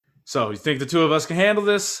So you think the two of us can handle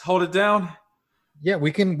this? Hold it down? Yeah, we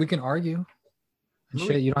can argue. And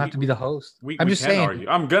shit, you don't have to be the host. I'm We just can saying. argue.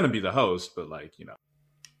 I'm gonna be the host, but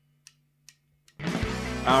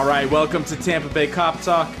All right, welcome to Tampa Bay Cop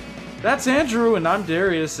Talk. That's Andrew, and I'm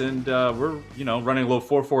Darius, and we're running a little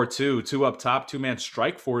 4-4-2, two up top, two-man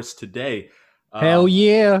strike force today. Hell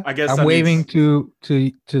yeah! I guess I'm waving to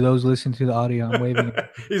those listening to the audio. I'm waving.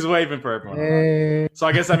 He's waving for everyone. Hey. So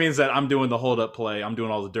I guess that means that I'm doing the hold-up play. I'm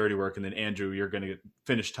doing all the dirty work, and then Andrew, you're gonna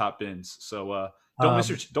finish top bins. So don't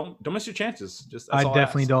miss your chances. Just I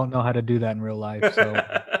definitely don't know how to do that in real life. So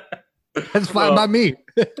that's fine by me.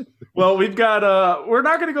 Well, we've got we're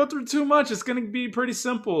not going to go through too much. It's going to be pretty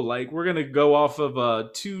simple. Like, we're going to go off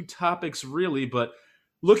of two topics really, but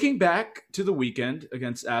looking back to the weekend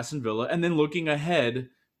against Aston Villa and then looking ahead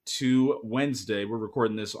to Wednesday. We're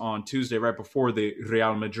recording this on Tuesday right before the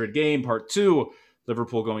Real Madrid game, part 2.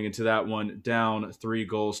 Liverpool going into that one down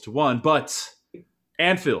 3-1. But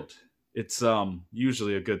Anfield, it's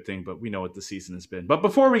usually a good thing, but we know what the season has been. But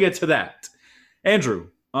before we get to that, Andrew,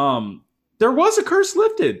 there was a curse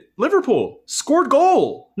lifted. Liverpool scored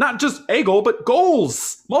goal. Not just a goal, but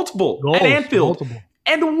goals. Multiple at Anfield.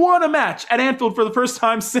 And won a match at Anfield for the first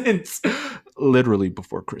time since literally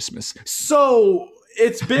before Christmas. So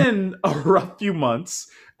it's been a rough few months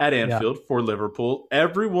at Anfield for Liverpool.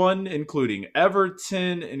 Everyone, including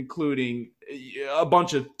Everton, including a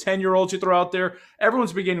bunch of 10-year-olds you throw out there,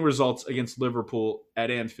 everyone's been getting results against Liverpool at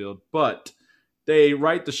Anfield. But they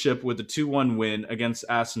right the ship with a 2-1 win against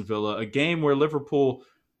Aston Villa, a game where Liverpool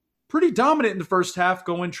pretty dominant in the first half,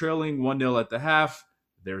 going trailing 1-0 at the half.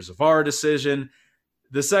 There's a VAR decision.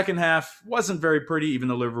 The second half wasn't very pretty, even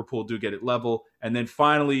though Liverpool do get it level. And then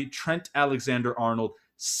finally, Trent Alexander-Arnold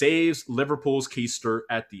saves Liverpool's keister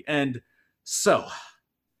at the end. So,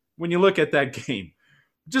 when you look at that game,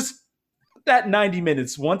 just that 90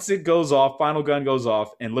 minutes, once it goes off, final gun goes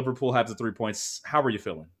off, and Liverpool has the 3 points, how are you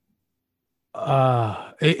feeling?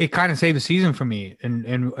 It kind of saved the season for me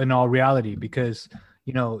in all reality, because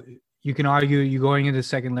you can argue you're going into the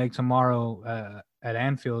second leg tomorrow at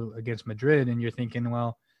Anfield against Madrid, and you're thinking,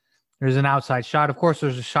 well, there's an outside shot. Of course,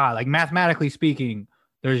 there's a shot. Like, mathematically speaking,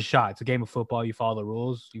 there's a shot. It's a game of football. You follow the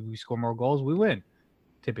rules. We score more goals, we win,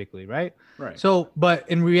 typically, right? Right. So, but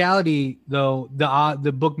in reality, though,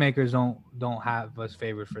 the bookmakers don't have us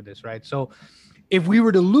favored for this, right? So, if we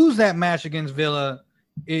were to lose that match against Villa,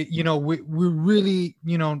 we're really,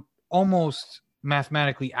 almost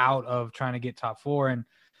mathematically out of trying to get top 4. And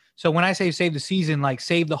so when I say save the season, like,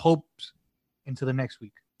 save the hopes into the next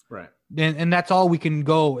week. Right. And that's all we can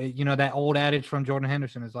go. That old adage from Jordan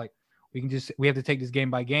Henderson is like, we have to take this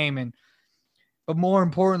game by game. But more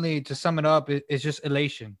importantly, to sum it up, it's just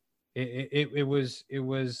elation. It was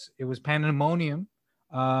pandemonium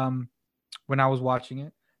when I was watching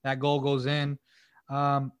it. That goal goes in.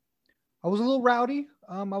 I was a little rowdy.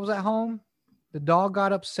 I was at home. The dog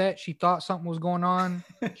got upset. She thought something was going on.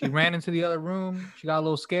 She ran into the other room. She got a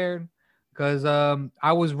little scared because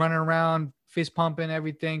I was running around, fist pumping,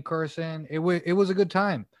 everything, cursing. It was a good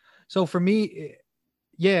time. So for me,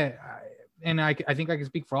 and I think I can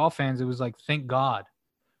speak for all fans. It was like, thank God,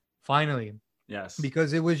 finally. Yes.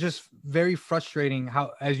 Because it was just very frustrating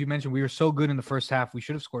how, as you mentioned, we were so good in the first half. We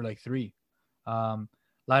should have scored like 3. A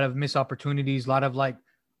lot of missed opportunities, a lot of like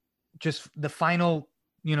just the final,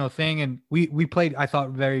 thing. And we played, I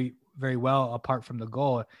thought, very, very well apart from the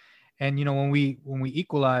goal. And, when we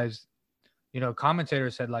equalized,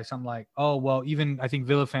 commentators said like something like, oh, well, even I think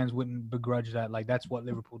Villa fans wouldn't begrudge that. Like, that's what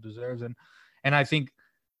Liverpool deserves. And I think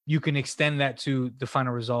you can extend that to the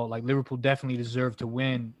final result. Like, Liverpool definitely deserved to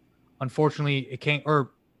win. Unfortunately, it can't,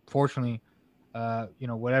 or fortunately,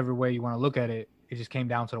 whatever way you want to look at it, it just came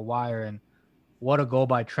down to the wire. And what a goal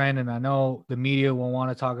by Trent. And I know the media will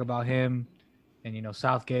want to talk about him and,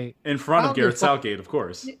 Southgate. In front of Gareth Southgate, of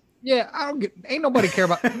course. Yeah, ain't nobody care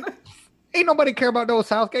about ain't nobody care about Noah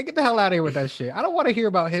Southgate. Get the hell out of here with that shit. I don't want to hear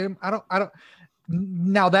about him. I don't.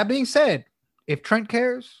 Now, that being said, if Trent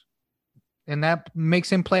cares and that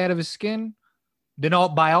makes him play out of his skin, then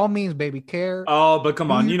by all means, baby, care. Oh, but come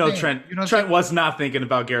on. Trent was not thinking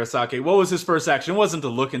about Gareth Southgate. What was his first action? It wasn't to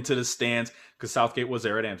look into the stands because Southgate was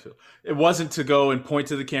there at Anfield. It wasn't to go and point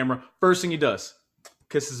to the camera. First thing he does,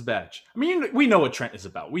 kiss his badge. I mean, we know what Trent is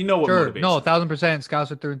about. We know what motivates him. No, 1,000%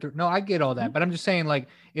 scouts are through and through. No, I get all that. But I'm just saying, like,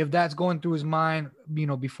 if that's going through his mind,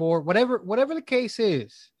 before, whatever the case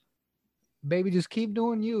is, baby, just keep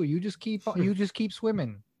doing you. You just keep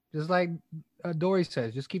swimming. Just like Dory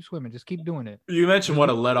says, just keep swimming. Just keep doing it. You mentioned what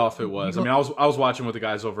a let-off it was. I mean, I was watching with the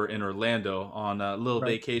guys over in Orlando on a little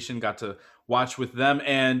vacation, got to watch with them,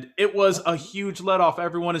 and it was a huge let-off.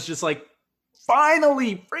 Everyone is just like,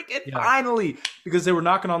 Finally, freaking Yeah. finally, because they were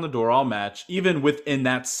knocking on the door all match, even within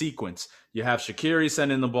that sequence. You have Shaqiri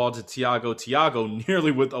sending the ball to Thiago. Thiago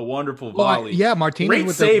nearly with a wonderful volley. Yeah, Martinez Great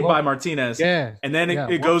with the save by Martinez. yeah, And then yeah,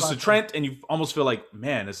 it world goes to class. Trent, and you almost feel like,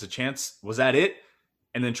 man, is a chance? Was that it?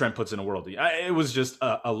 And then Trent puts in a worldie. It was just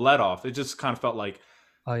a let off. It just kind of felt like,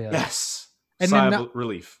 Oh yeah, yes, and sigh then of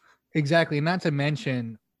relief. exactly, not to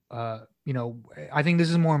mention, I think this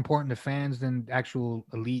is more important to fans than actual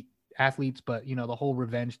elite athletes. But the whole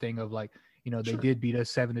revenge thing of like, they Sure. did beat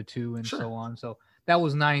us 7-2 and Sure. so on. So that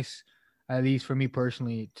was nice, at least for me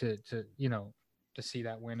personally, to see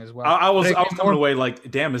that win as well. I was But again, coming away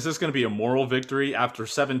like, damn, is this going to be a moral victory after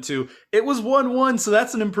 7-2? It was 1-1, so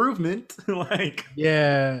that's an improvement. Like,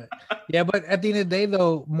 yeah, but at the end of the day,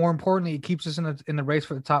 though, more importantly, it keeps us in the race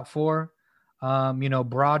for the top four.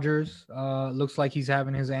 Brodgers looks like he's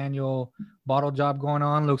having his annual bottle job going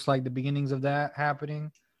on. Looks like the beginnings of that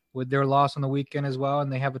happening with their loss on the weekend as well,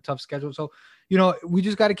 and they have a tough schedule. So, we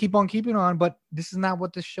just got to keep on keeping on. But this is not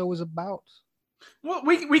what this show is about. well,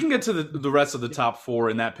 we can get to the rest of the top four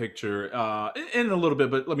in that picture in a little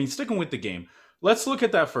bit, but I mean, sticking with the game, let's look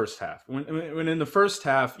at that first half. When in the first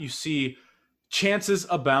half you see chances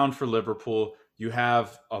abound for Liverpool, you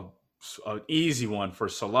have an easy one for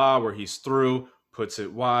Salah where he's through, puts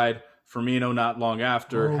it wide. Firmino not long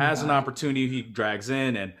after has an opportunity, he drags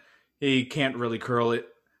in and he can't really curl it.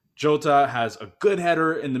 Jota has a good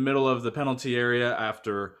header in the middle of the penalty area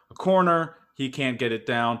after a corner. He can't get it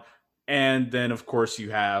down. And then, of course,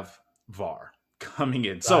 you have VAR coming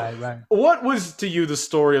in. So, Right. What was to you the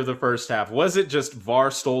story of the first half? Was it just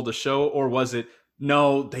VAR stole the show, or was it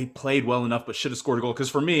no, they played well enough but should have scored a goal? Because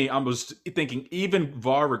for me, I was thinking even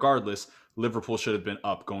VAR regardless, Liverpool should have been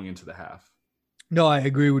up going into the half. No, I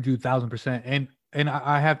agree with you 1,000%. And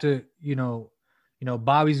I have to,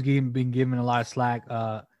 Bobby's been given a lot of slack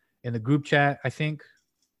in the group chat, I think,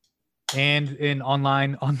 and in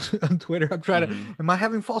online on Twitter. I'm trying to, am I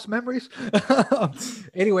having false memories?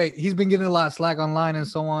 Anyway, he's been getting a lot of slack online and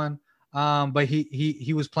so on. But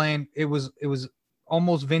he was playing. It was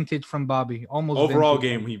almost vintage from Bobby. Almost overall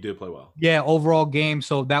vintage. game, he did play well. Yeah, overall game.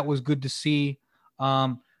 So that was good to see.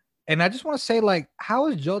 And I just want to say, like, how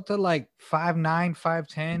is Jota like 5'9",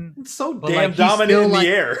 5'10"? It's so But, damn like, dominant in the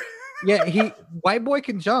air. Yeah, white boy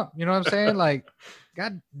can jump. You know what I'm saying? Like,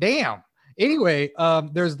 god damn. Anyway,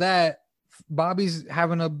 there's that. Bobby's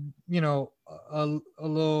having a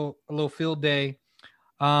little field day.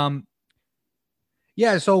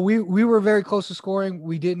 Yeah, so we were very close to scoring.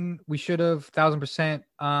 We should have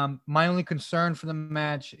 1,000%. My only concern for the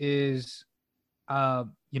match is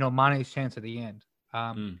Mane's chance at the end.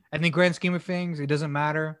 I think grand scheme of things, it doesn't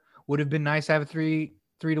matter. Would have been nice to have a 3-1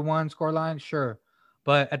 scoreline, sure.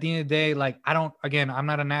 But at the end of the day, like, I'm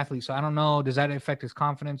not an athlete, so I don't know. Does that affect his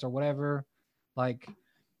confidence or whatever? Like,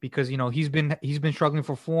 because he's been struggling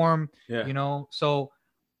for form. Yeah. So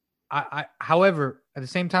however, at the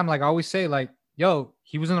same time, like I always say, like, yo,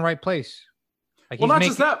 he was in the right place. Like, well, not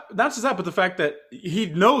just that, but the fact that he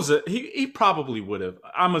knows it, he probably would have.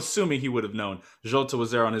 I'm assuming he would have known Jota was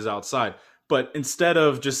there on his outside. But instead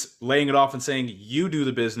of just laying it off and saying, you do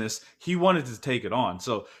the business, he wanted to take it on.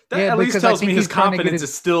 So that at least tells me his confidence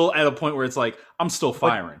is still at a point where it's like, I'm still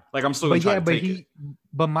firing. Like, I'm still going to try to take it.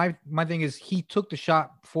 But my thing is, he took the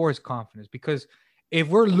shot for his confidence, because if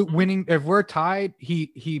we're winning, if we're tied,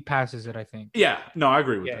 he passes it, I think. Yeah. No, I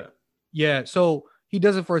agree with that. Yeah. So he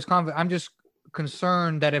does it for his confidence. I'm just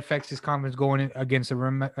concerned that affects his confidence going against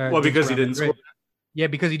because he didn't score. Yeah,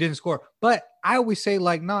 because he didn't score. But I always say,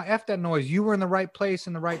 like, nah, F that noise. You were in the right place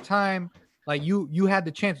in the right time. Like, you had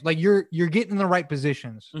the chance. Like, you're getting in the right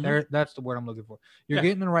positions. That's the word I'm looking for. You're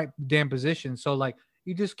getting in the right damn position. So, like,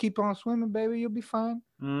 you just keep on swimming, baby. You'll be fine.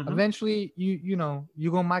 Eventually, you're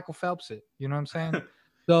gonna Michael Phelps it. You know what I'm saying?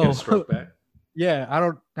 So stroke back. Yeah, I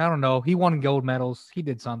don't know. He won gold medals. He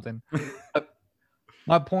did something.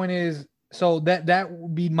 My point is, so that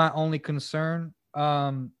would be my only concern.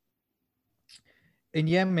 And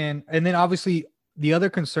yeah, man. And then obviously the other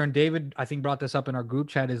concern, David, I think brought this up in our group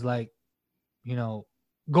chat, is like,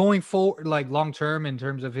 going forward, like long term in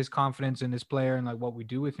terms of his confidence in this player and like what we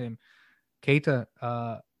do with him. Keita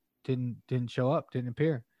didn't show up, didn't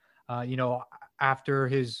appear. After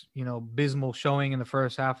his abysmal showing in the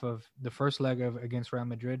first half of the first leg against Real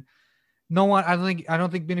Madrid. No one, I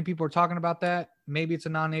don't think many people are talking about that. Maybe it's a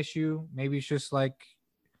non-issue. Maybe it's just like,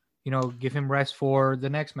 give him rest for the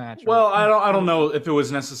next match. Well, I don't know if it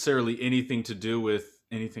was necessarily anything to do with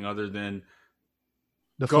anything other than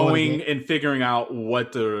the flow of the going game. and figuring out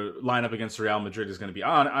what the lineup against Real Madrid is going to be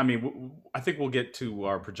on. I mean, I think we'll get to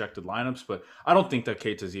our projected lineups, but I don't think that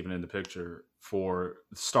Keita's even in the picture for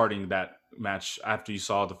starting that match after you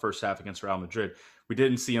saw the first half against Real Madrid. We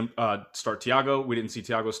didn't see him start Thiago. We didn't see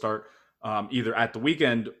Thiago start either at the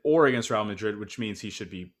weekend or against Real Madrid, which means he should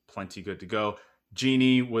be plenty good to go.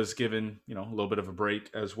 Genie was given, a little bit of a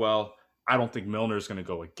break as well. I don't think Milner is going to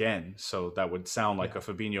go again, so that would sound like a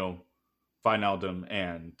Fabinho, Wijnaldum,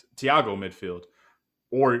 and Thiago midfield,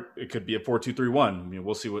 or it could be a 4-2-3-1. I mean,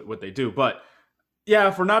 we'll see what they do. But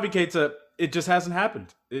yeah, for Naby Keita, it just hasn't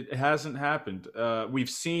happened. It hasn't happened. We've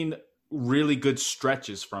seen really good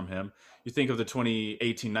stretches from him. You think of the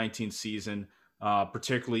 2018-19 season,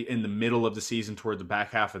 particularly in the middle of the season toward the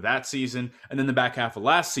back half of that season, and then the back half of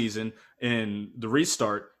last season in the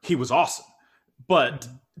restart, he was awesome. But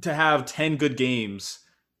to have 10 good games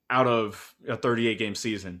out of a 38-game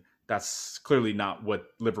season, that's clearly not what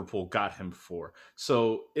Liverpool got him for.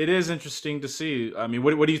 So it is interesting to see. I mean,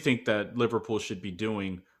 what do you think that Liverpool should be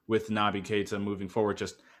doing with Naby Keita moving forward?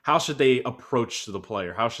 Just how should they approach the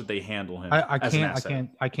player? How should they handle him? I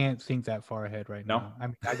can't think that far ahead right now. I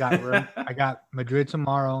mean, I got Madrid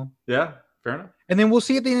tomorrow. Yeah, fair enough. And then we'll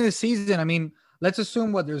see at the end of the season. I mean, let's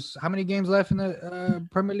assume there's how many games left in the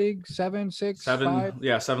Premier League? 7, 6, 5?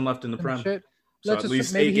 Yeah, 7 left in the Prem. Shit. So at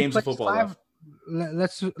least 8 games of football left.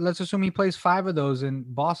 Let's assume he plays 5 of those and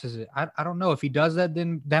bosses it. I don't know if he does that,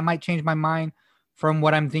 then that might change my mind from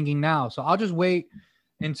what I'm thinking now. So I'll just wait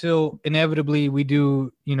until inevitably we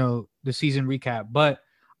do, the season recap. But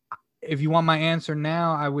if you want my answer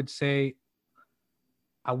now, I would say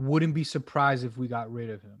I wouldn't be surprised if we got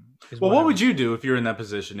rid of him. Well, what would you do if you're in that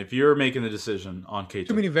position? If you're making the decision on Keita?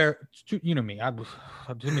 Too many you know me.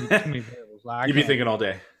 Too many variables. You'd be thinking all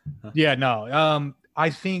day. Yeah, no.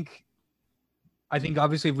 I think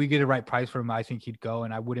obviously if we get the right price for him, I think he'd go,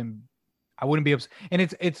 and I wouldn't be upset. And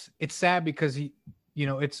it's sad because he,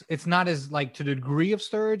 it's not as like to the degree of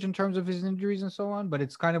Sturridge in terms of his injuries and so on, but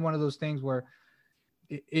it's kind of one of those things where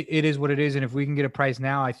it is what it is. And if we can get a price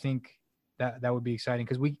now, I think that would be exciting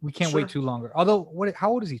because we can't wait too longer. Although, how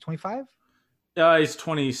old is he? 25? He's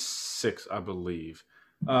 26, I believe.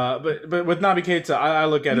 But with Naby Keita, I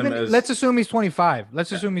look at him as. Let's assume he's 25.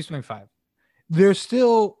 Assume he's 25. There's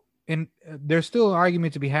still an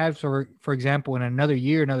argument to be had for example, in another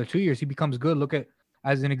year, another 2 years, he becomes good. Look at,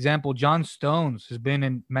 as an example, John Stones has been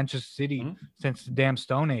in Manchester City since the damn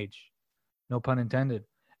Stone Age. No pun intended.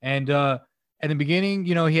 And at the beginning,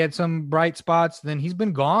 he had some bright spots. Then he's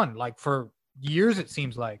been gone like for years, it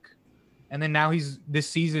seems like. And then now this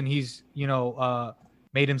season, he's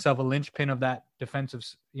made himself a linchpin of that defensive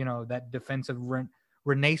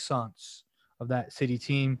renaissance of that City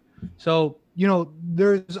team. So,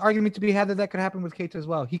 there's argument to be had that could happen with Keita as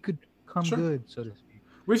well. He could come good, so to speak.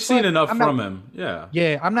 We've seen enough from him. Yeah.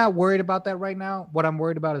 Yeah, I'm not worried about that right now. What I'm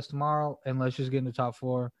worried about is tomorrow, and let's just get in the top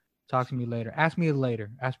 4. Talk to me later. Ask me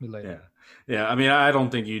later. Yeah. I mean, I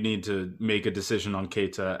don't think you need to make a decision on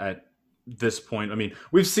Keita at this point. I mean,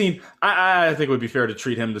 we've seen. I think it would be fair to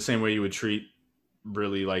treat him the same way you would treat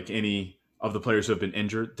really like any of the players who have been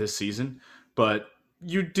injured this season. But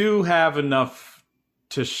you do have enough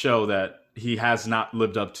to show that he has not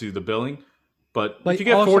lived up to the billing. But if you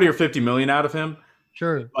get 40 or 50 million out of him,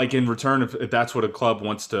 sure. Like in return, if that's what a club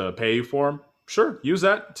wants to pay you for him, sure, use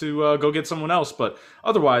that to go get someone else. But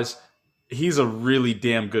otherwise, he's a really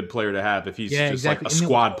damn good player to have if he's like a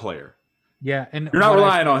squad player. Yeah, and you're not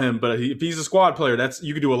relying on him, but if he's a squad player,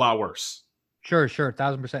 you could do a lot worse. Sure,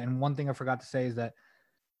 1,000%. And one thing I forgot to say is that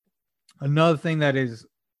another thing that is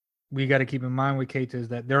we got to keep in mind with Keita is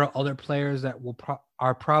that there are other players that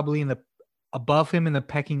are probably above him in the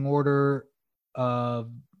pecking order of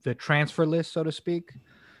the transfer list, so to speak.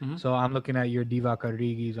 Mm-hmm. So I'm looking at your Divock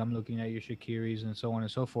Origi, I'm looking at your Shaqiris, and so on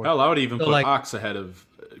and so forth. Hell, I would even put Ox ahead of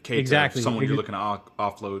Keita. Exactly, someone you're looking to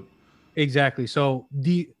offload. Exactly. So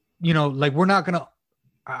we're not gonna.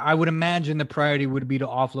 I would imagine the priority would be to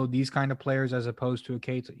offload these kind of players as opposed to a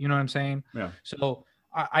Keita. You know what I'm saying? Yeah. So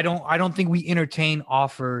I don't think we entertain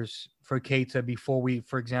offers for Keita before we,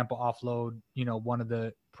 for example, offload one of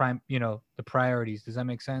the the priorities. Does that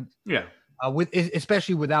make sense? Yeah.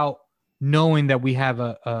 Especially without knowing that we have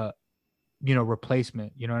a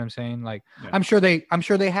replacement. You know what I'm saying? Like, yeah. I'm sure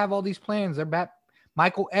they have all these plans. They're back.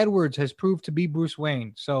 Michael Edwards has proved to be Bruce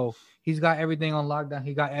Wayne, so he's got everything on lockdown.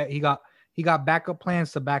 He got backup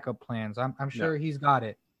plans to backup plans. I'm sure he's got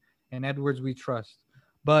it. And Edwards, we trust.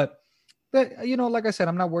 But like I said,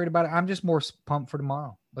 I'm not worried about it. I'm just more pumped for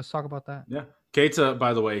tomorrow. Let's talk about that. Yeah. Keita,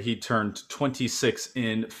 by the way, he turned 26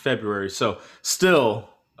 in February, so still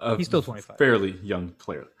He's still 25. Fairly young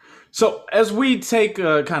player. So as we take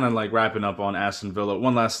kind of like wrapping up on Aston Villa,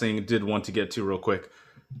 one last thing I did want to get to real quick.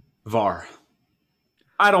 VAR.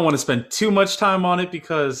 I don't want to spend too much time on it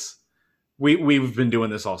because we've been doing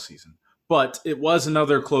this all season. But it was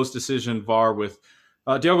another close decision, VAR, with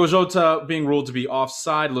Diogo Jota being ruled to be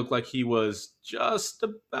offside. Looked like he was just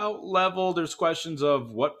about level. There's questions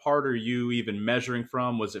of what part are you even measuring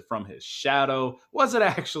from? Was it from his shadow? Was it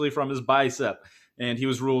actually from his bicep? And he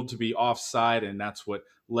was ruled to be offside, and that's what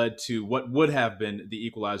led to what would have been the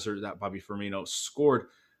equalizer that Bobby Firmino scored.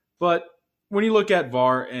 But when you look at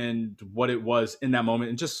VAR and what it was in that moment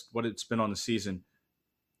and just what it's been on the season,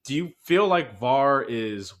 do you feel like VAR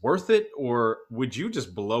is worth it, or would you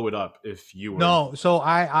just blow it up if you were? No, so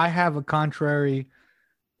I have a contrary,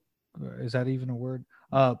 is that even a word?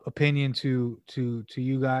 Opinion to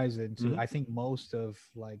you guys and to I think most of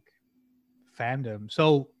like fandom.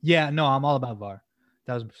 So yeah, no, I'm all about VAR,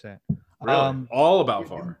 1,000%. Really? All about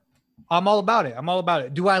VAR. I'm all about it. I'm all about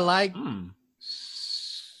it. Do I like some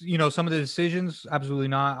of the decisions? Absolutely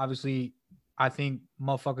not. Obviously, I think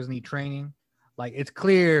motherfuckers need training. Like it's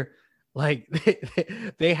clear, like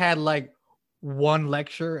they had like one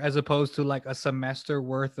lecture as opposed to like a semester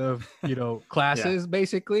worth of classes.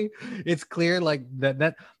 Basically, it's clear like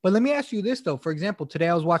that. But let me ask you this though. For example, today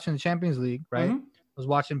I was watching the Champions League, right? I was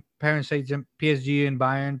watching Paris Saint-Germain, PSG and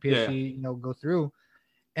Bayern, PSG, go through,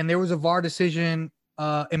 and there was a VAR decision.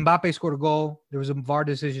 Mbappe scored a goal. There was a VAR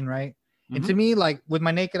decision, right? And to me, like with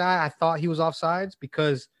my naked eye, I thought he was offsides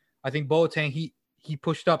because I think Boateng he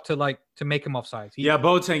pushed up to make him offsides.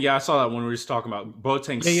 Boateng. Yeah, I saw that when we were just talking about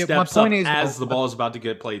Boateng steps up as the ball is about to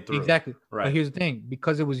get played through. Exactly. Right. But here's the thing: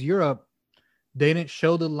 because it was Europe, they didn't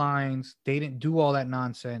show the lines. They didn't do all that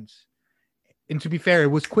nonsense. And to be fair,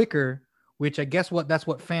 it was quicker, which I guess that's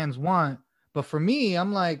what fans want. But for me,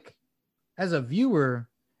 I'm like, as a viewer,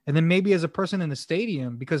 and then maybe as a person in the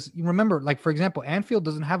stadium, because you remember, like for example, Anfield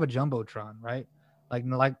doesn't have a jumbotron, right? Like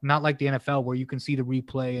not like the NFL where you can see the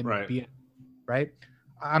replay and be it. Right.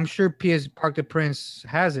 I'm sure PS Parc des Princes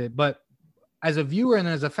has it, but as a viewer and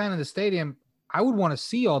as a fan of the stadium, I would want to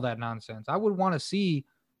see all that nonsense. I would want to see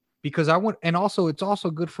because and also it's also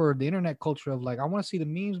good for the internet culture of like, I want to see the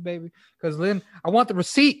memes, baby. Because then I want the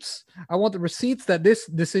receipts. I want the receipts that this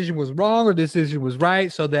decision was wrong or this decision was right.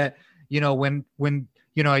 So that, when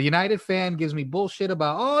a United fan gives me bullshit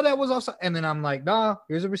about, oh, that was offside. And then I'm like, nah,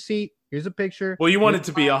 here's a receipt. Here's a picture. Well, you want it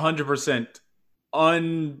to be 100%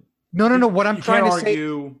 No. What I'm trying to say.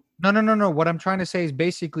 No. What I'm trying to say is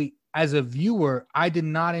basically, as a viewer, I did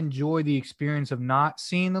not enjoy the experience of not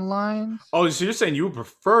seeing the lines. Oh, so you're saying you would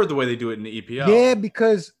prefer the way they do it in the EPL? Yeah,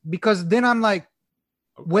 because then I'm like,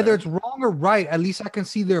 whether it's wrong or right, at least I can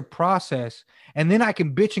see their process, and then I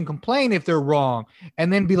can bitch and complain if they're wrong,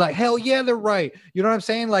 and then be like, hell yeah, they're right. You know what I'm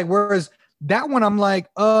saying? Like, whereas that one, I'm like,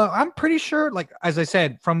 I'm pretty sure. Like as I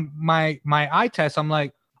said, from my eye test, I'm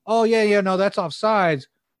like, oh yeah, no, that's offsides.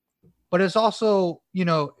 But it's also,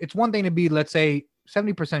 it's one thing to be, let's say,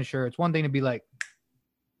 70% sure. It's one thing to be like,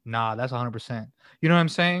 nah, that's 100%. You know what I'm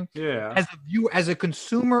saying? Yeah. As a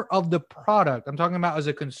consumer of the product, I'm talking about as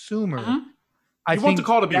a consumer. I want the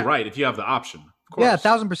call to be right if you have the option. Of course. Yeah,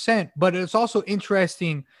 1,000%. But it's also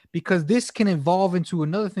interesting because this can evolve into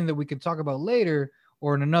another thing that we can talk about later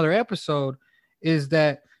or in another episode is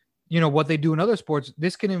that, what they do in other sports,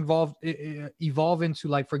 this can evolve into,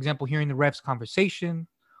 like, for example, hearing the ref's conversation.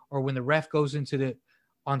 Or when the ref goes onto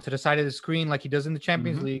the side of the screen, like he does in the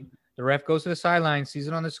Champions League, the ref goes to the sideline, sees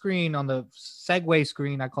it on the screen, on the segue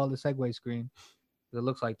screen. I call it the segue screen. It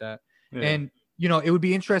looks like that. Yeah. And, it would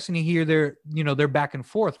be interesting to hear their back and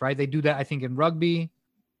forth, right? They do that, I think, in rugby.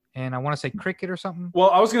 And I want to say cricket or something. Well,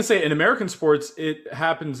 I was going to say in American sports, it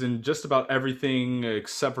happens in just about everything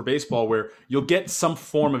except for baseball, where you'll get some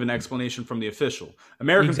form of an explanation from the official.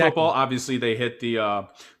 American football, obviously, they hit the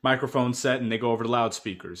microphone set and they go over to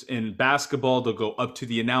loudspeakers. In basketball, they'll go up to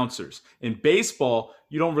the announcers. In baseball,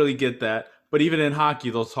 you don't really get that. But even in hockey,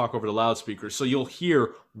 they'll talk over the loudspeakers. So you'll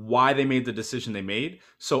hear why they made the decision they made.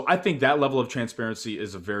 So I think that level of transparency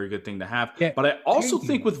is a very good thing to have. Yeah, but I also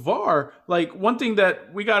think with VAR, like one thing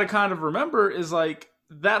that we got to kind of remember is like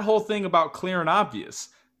that whole thing about clear and obvious.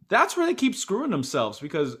 That's where they keep screwing themselves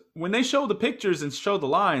because when they show the pictures and show the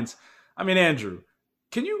lines, I mean, Andrew,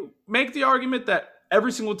 can you make the argument that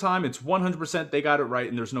every single time it's 100% they got it right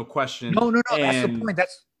and there's no question? No. That's the point.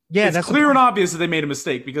 It's clear and obvious that they made a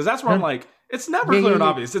mistake because that's where I'm like, it's never clear and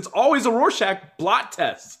obvious. It's always a Rorschach blot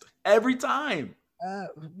test every time.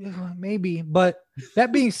 Maybe, but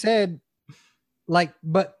that being said,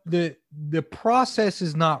 but the process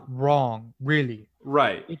is not wrong, really.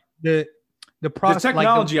 Right. the The process, like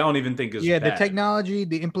technology, I don't even think is the bad. technology,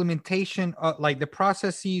 the implementation, like the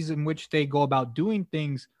processes in which they go about doing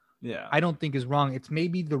things, Yeah. I don't think is wrong. It's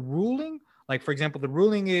maybe the ruling. Like for example, the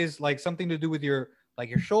ruling is like something to do with your like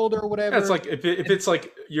your shoulder or Yeah, it's whatever. like if And it's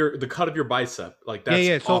like the cut of your bicep, like yeah, that's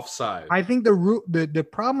yeah. So offside. I think the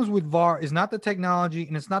problems with VAR is not the technology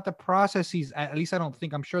and it's not the processes. At least I don't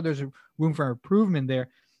think. I'm sure there's a room for improvement there,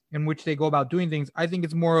 in which they go about doing things. I think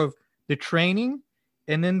it's more of the training,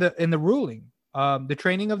 and then the ruling, the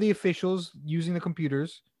training of the officials using the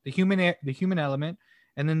computers, the human element,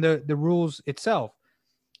 and then the rules itself.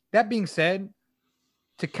 That being said,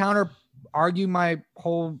 to counter argue my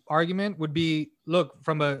whole argument would be look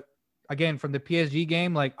from a again from the PSG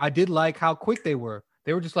game, like I did like how quick they were.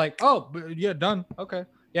 They were just like, oh yeah, done. Okay.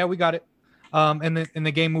 Yeah, we got it. And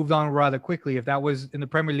the game moved on rather quickly. If that was in the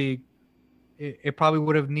Premier League, it probably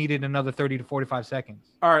would have needed another 30 to 45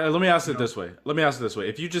 seconds. All right, let me ask You it know? this way. Let me ask it this way.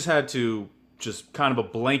 If you just had to just kind of a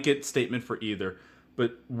blanket statement for either,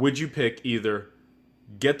 but would you pick either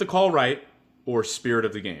get the call right or spirit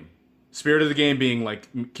of the game? Spirit of the game being like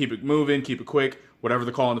keep it moving, keep it quick, whatever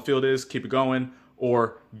the call on the field is, keep it going,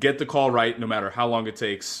 or get the call right no matter how long it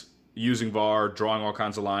takes, using VAR, drawing all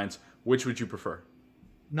kinds of lines. Which would you prefer?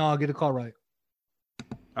 No, I'll get a call right.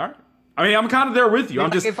 All right. I mean, I'm kind of there with you. I'm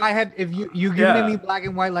Like just if you giving it yeah, me black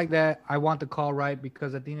and white like that, I want the call right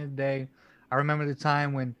because at the end of the day, I remember the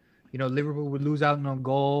time when Liverpool would lose out on a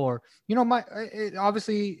goal or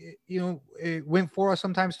obviously it went for us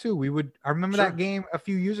sometimes too. I remember that sure. game a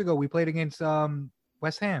few years ago. We played against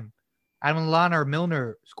West Ham. Adam Lallana or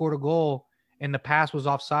Milner scored a goal and the pass was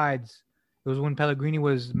offsides. It was when Pellegrini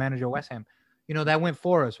was manager of West Ham. That went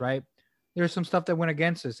for us, right? There's some stuff that went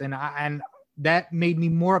against us, and that made me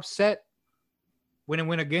more upset when it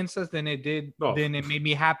went against us than it did. Oh, Then it made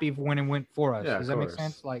me happy when it went for us. yeah, Does of that make course.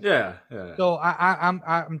 sense? Like, Yeah, yeah. so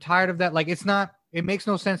I'm tired of that. Like, it's not. It makes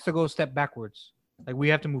no sense to go a step backwards. Like, we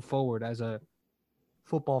have to move forward as a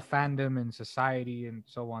football fandom and society and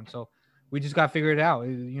so on. So we just got to figure it out.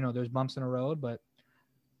 There's bumps in the road, but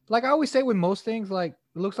like I always say with most things, like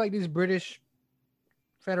it looks like this British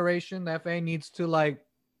Federation, the FA needs to like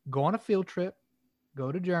go on a field trip,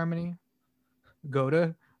 go to Germany, go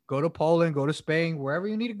to Poland, go to Spain, wherever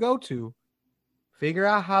you need to go to, figure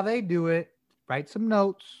out how they do it, write some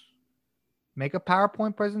notes, make a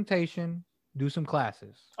PowerPoint presentation, do some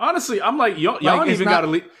classes. Honestly, I'm like y'all. Like Y'all ain't it's even not got to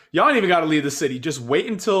leave. Y'all ain't even got to leave the city. Just wait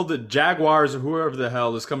until the Jaguars or whoever the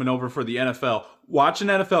hell is coming over for the NFL. Watch an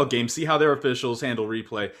NFL game. See how their officials handle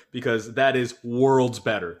replay because that is worlds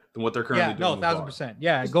better than what they're currently doing. no, 1,000%.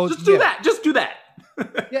 Yeah, it goes. Just do that. Just do that.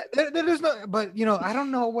 Yeah, there's no, but I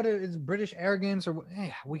don't know what it is, British arrogance or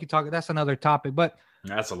we could talk. That's another topic. But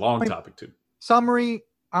That's a long topic too. summary,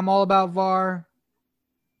 I'm all about VAR.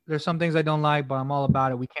 There's some things I don't like, but I'm all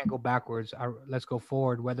about it. We can't go backwards. Let's go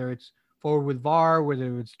forward, whether it's forward with VAR,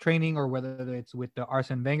 whether it's training, or whether it's with the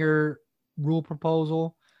Arsene Wenger rule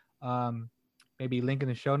proposal. Maybe link in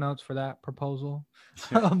the show notes for that proposal.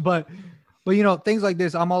 but things like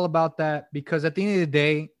this, I'm all about that because at the end of the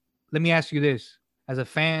day, let me ask you this. As a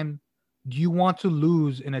fan, do you want to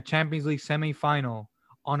lose in a Champions League semifinal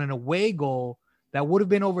on an away goal that would have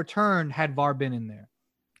been overturned had VAR been in there?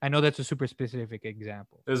 I know that's a super specific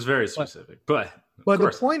example. It's very specific, but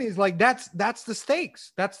the point is like that's the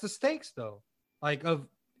stakes. That's the stakes, though. Like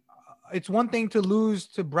it's one thing to lose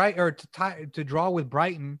to to draw with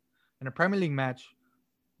Brighton in a Premier League match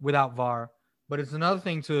without VAR, but it's another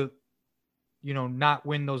thing to not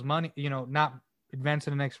win those money, not advance to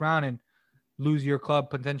the next round and lose your club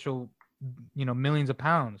potential, millions of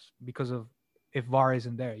pounds because of if VAR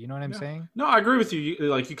isn't there. You know what I'm saying? No, I agree with you.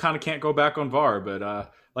 You kind of can't go back on VAR,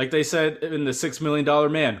 but like they said in the $6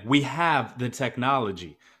 million man, we have the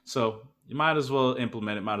technology. So you might as well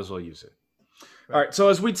implement it, might as well use it. Right. All right, so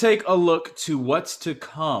as we take a look to what's to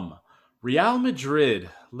come, Real Madrid,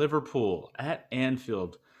 Liverpool at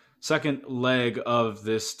Anfield. Second leg of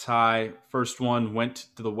this tie. First one went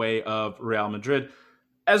to the way of Real Madrid.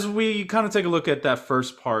 As we kind of take a look at that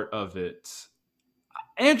first part of it,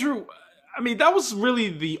 Andrew, I mean, that was really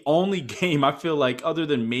the only game I feel like, other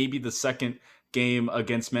than maybe the second game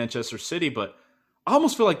against Manchester City, but I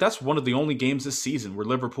almost feel like that's one of the only games this season where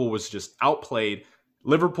Liverpool was just outplayed.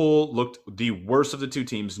 Liverpool looked the worst of the two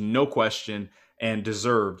teams, no question, and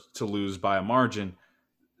deserved to lose by a margin.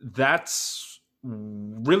 That's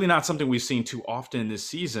really not something we've seen too often this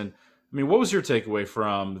season. I mean, what was your takeaway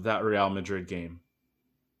from that Real Madrid game?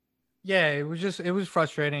 Yeah, it was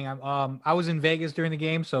frustrating. I was in Vegas during the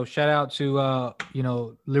game, so shout out to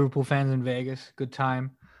Liverpool fans in Vegas. Good time,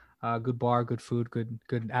 good bar, good food,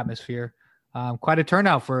 good atmosphere. Quite a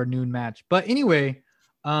turnout for a noon match. But anyway,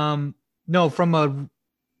 No, from a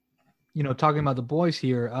talking about the boys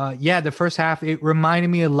here. Yeah, the first half it reminded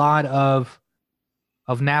me a lot of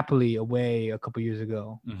Napoli away a couple years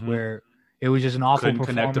ago, Mm-hmm. where it was just an awful Couldn't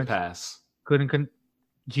connect a performance. pass.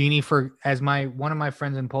 Genie, for as one of my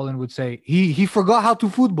friends in Poland would say, he forgot how to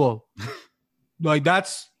football. Like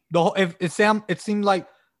that's the whole. If it seemed like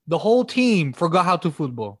the whole team forgot how to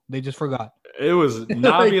football. They just forgot. It was Like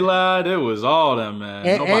Navi lad. It was all them, man.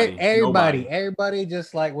 Nobody. everybody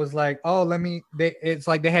just like was like, oh, let me. It's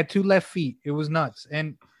like they had two left feet. It was nuts.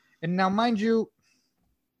 And now, mind you,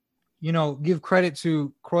 give credit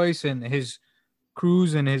to Kroos and his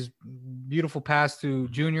cruise and his beautiful pass to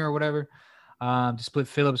Junior or whatever. To split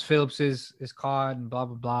Phillips. Phillips is caught and blah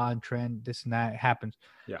blah blah, and Trent, this and that, it happens.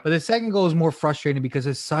 Yeah. But the second goal is more frustrating because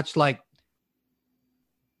it's such like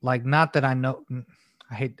not that I know.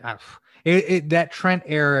 I hate that Trent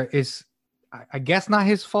error is, I guess, not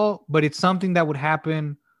his fault, but it's something that would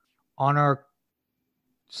happen on our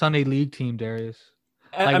Sunday league team, Darius.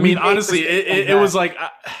 Like, I mean, honestly, it was like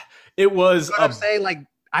it was I'm saying, like,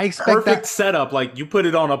 I expect perfect setup. Like you put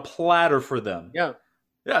it on a platter for them. Yeah.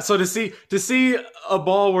 Yeah, so to see a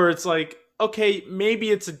ball where it's like, okay,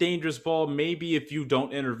 maybe it's a dangerous ball, maybe if you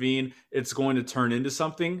don't intervene, it's going to turn into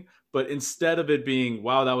something. But instead of it being,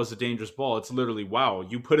 wow, that was a dangerous ball, it's literally, wow,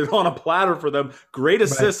 you put it on a platter for them. Great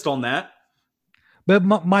assist on that. But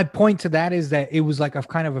my point to that is that it was like a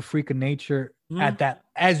kind of a freak of nature at that,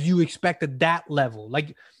 as you expect at that level.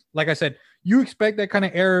 Like I said, you expect that kind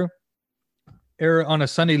of error on a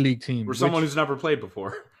Sunday league team. Or someone who's never played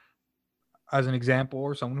before. As an example,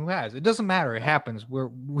 or someone who has. It doesn't matter. It happens.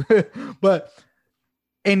 But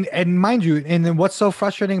mind you, and then what's so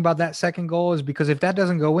frustrating about that second goal is because if that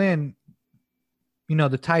doesn't go in,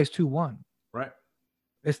 the tie is 2-1. Right.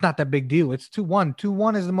 It's not that big deal. It's 2-1.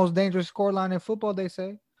 2-1 is the most dangerous scoreline in football, they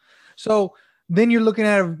say. So then you're looking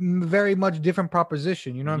at a very much different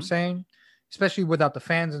proposition. You know what I'm saying? Especially without the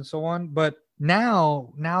fans and so on. But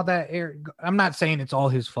now that I'm not saying it's all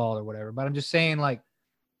his fault or whatever, but I'm just saying, like,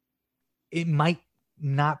 it might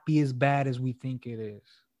not be as bad as we think it is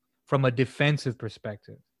from a defensive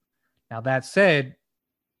perspective. Now, that said,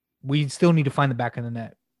 we still need to find the back of the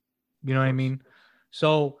net. You know what I mean?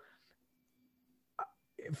 So,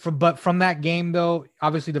 from that game, though,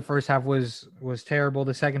 obviously the first half was terrible.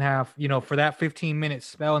 The second half, for that 15-minute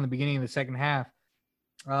spell in the beginning of the second half,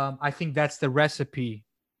 I think that's the recipe.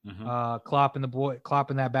 Klopp and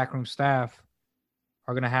that backroom staff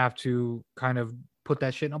are going to have to kind of put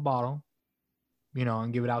that shit in a bottle,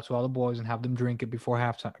 and give it out to all the boys and have them drink it before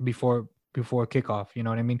halftime, before kickoff. You know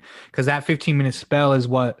what I mean? Because that 15-minute spell is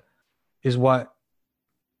what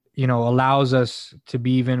allows us to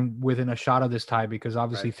be even within a shot of this tie, because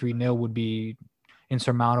obviously 3-0 would be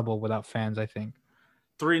insurmountable without fans, I think.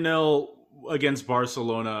 3-0 against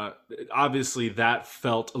Barcelona, obviously that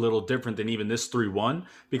felt a little different than even this 3-1,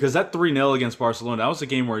 because that 3-0 against Barcelona, that was a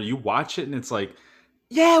game where you watch it and it's like,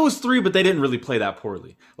 yeah, it was 3, but they didn't really play that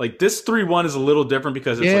poorly. Like this 3-1 is a little different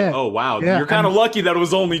because it's like, oh wow, you're kind of lucky that it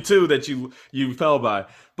was only 2 that you fell by.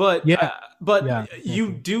 But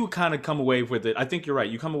you do kind of come away with it. I think you're right.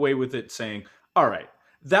 You come away with it saying, all right,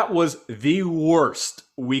 that was the worst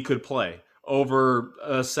we could play over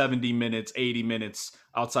 70 minutes, 80 minutes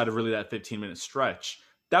outside of really that 15-minute stretch.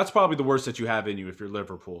 That's probably the worst that you have in you if you're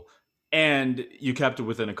Liverpool. And you kept it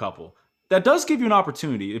within a couple. That does give you an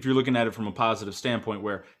opportunity if you're looking at it from a positive standpoint,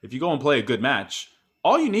 where if you go and play a good match,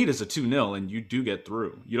 all you need is a 2-0 and you do get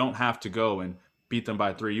through. You don't have to go and beat them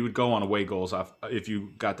by 3. You would go on away goals if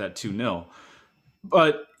you got that 2-0.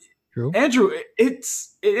 But True. Andrew,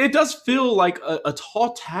 it does feel like a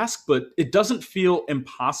tall task, but it doesn't feel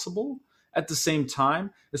impossible at the same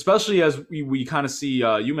time, especially as we kind of see,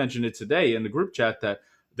 you mentioned it today in the group chat, that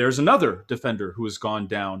there's another defender who has gone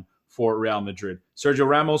down for Real Madrid. Sergio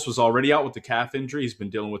Ramos was already out with the calf injury he's been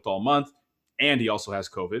dealing with all month, and he also has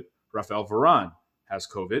COVID. Rafael Varane has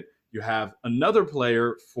COVID. You have another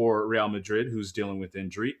player for Real Madrid who's dealing with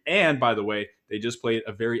injury. And by the way, they just played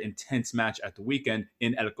a very intense match at the weekend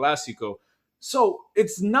in El Clásico. So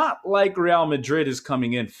it's not like Real Madrid is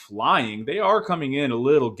coming in flying. They are coming in a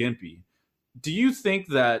little gimpy. Do you think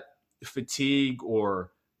that fatigue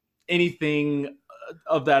or anything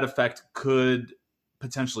of that effect could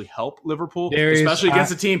potentially help Liverpool, especially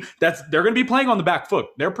against a team they're going to be playing on the back foot?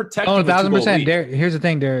 They're protecting. 1,000%. Here's the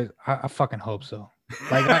thing, Darius. I fucking hope so.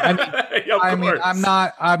 Like, I mean, I'm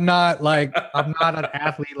not an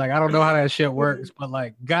athlete. Like, I don't know how that shit works, but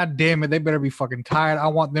like, god damn it, they better be fucking tired. I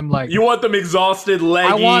want them you want them exhausted,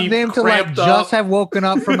 leggy. I want them to like just have woken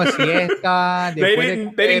up from a siesta. They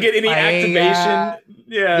didn't get any activation.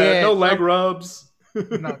 Yeah, no leg rubs.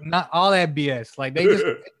 No, not all that BS. Like, they just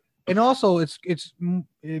And also,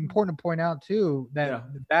 important to point out too that Yeah.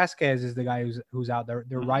 Vasquez is the guy who's out there,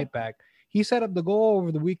 their Mhm. right back. He set up the goal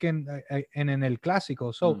over the weekend and in El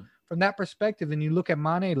Clásico. So Mm. from that perspective, and you look at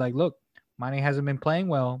Mane, like, look, Mane hasn't been playing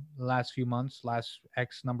well the last few months, last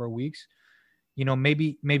X number of weeks. You know,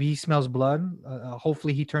 maybe he smells blood.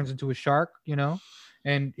 Hopefully, he turns into a shark. You know,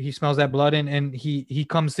 and he smells that blood, and he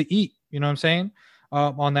comes to eat. You know what I'm saying?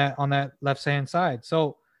 On that left hand side.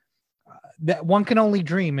 So that one can only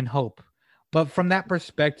dream and hope. But from that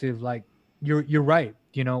perspective, like you're right.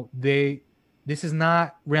 You know, this is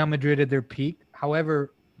not Real Madrid at their peak.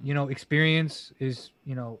 However, you know, experience is,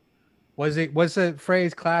 you know, what's the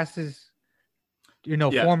phrase, class is, you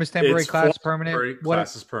know, Yeah, form is temporary, it's class permanent. temporary, What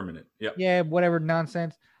class is permanent. Yep. yeah, whatever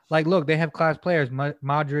nonsense. Like, look, they have class players,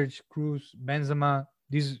 Modric, Cruz, Benzema.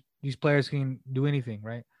 These players can do anything,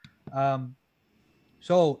 right? Um,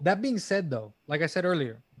 so that being said, though, like I said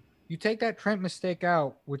earlier, you take that Trent mistake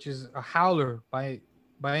out, which is a howler by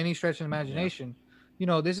any stretch of Yeah. imagination. You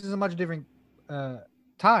know, this is a much different uh,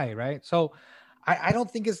 tie, right? So I don't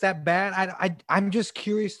think it's that bad. I'm just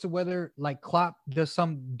curious to whether like Klopp does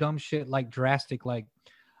some dumb shit like drastic, like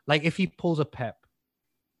if he pulls a Pep.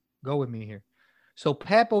 Go with me here. So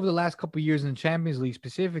Pep over the last couple of years in the Champions League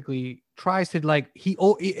specifically tries to like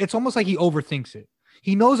it's almost like he overthinks it.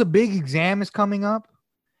 He knows a big exam is coming up,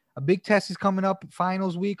 a big test is coming up,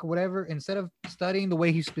 finals week or whatever. Instead of studying the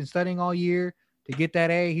way he's been studying all year to get that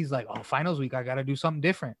A, he's like, oh, finals week, I got to do something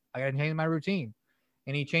different. I got to change my routine.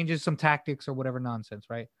 And he changes some tactics or whatever nonsense,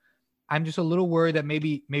 right? I'm just a little worried that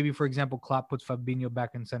maybe for example, Klopp puts Fabinho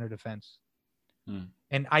back in center defense.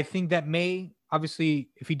 And I think that may, obviously,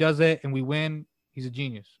 if he does it and we win, he's a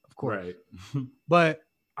genius, of course. Right. But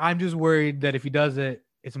I'm just worried that if he does it,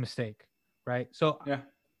 it's a mistake, right? So Yeah.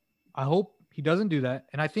 I hope he doesn't do that.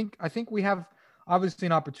 And I think we have obviously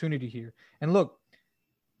an opportunity here. And look,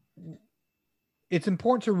 it's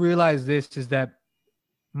important to realize this is that,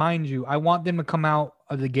 mind you, I want them to come out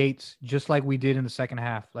of the gates just like we did in the second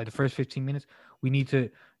half. Like the first 15 minutes, we need to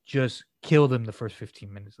just kill them the first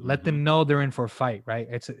 15 minutes. Let them know they're in for a fight, right?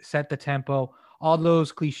 It's set the tempo, all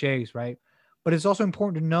those cliches, right? But it's also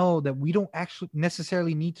important to know that we don't actually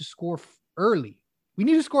necessarily need to score early. We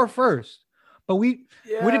need to score first. But would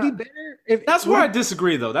it be better if That's where I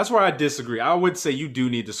disagree, though. That's where I disagree. I would say you do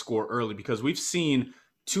need to score early because we've seen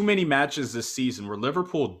too many matches this season where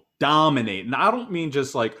Liverpool dominate. And I don't mean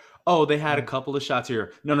just like, oh, they had a couple of shots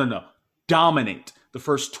here. No. Dominate the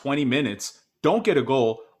first 20 minutes. Don't get a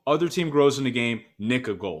goal. Other team grows in the game, nick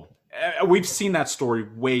a goal. We've seen that story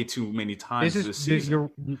way too many times this season.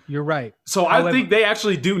 You're right. So however, I think they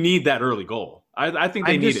actually do need that early goal. I think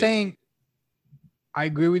they need it. I'm just saying, I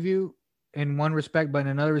agree with you in one respect, but in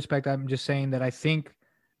another respect, I'm just saying that I think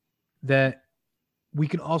that we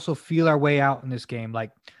can also feel our way out in this game.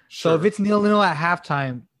 Like, so if it's 0-0 at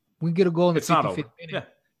halftime, we get a goal in the 55th minute. Yeah.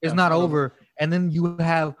 It's not over. And then you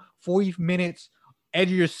have 40 minutes, edge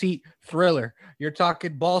of your seat thriller. You're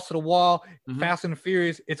talking balls to the wall, Fast and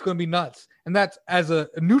Furious. It's going to be nuts. And that's, as a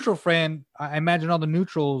neutral fan, I imagine all the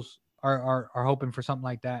neutrals are hoping for something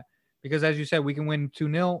like that. Because as you said, we can win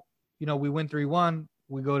 2-0. You know, we win 3-1.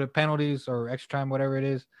 We go to penalties or extra time, whatever it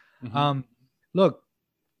is. Look,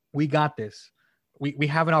 we got this. We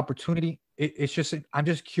have an opportunity. It's just, I'm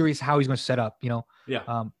just curious how he's going to set up, you know?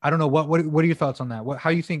 Yeah. I don't know. What are your thoughts on that? How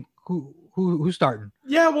you think, who's starting?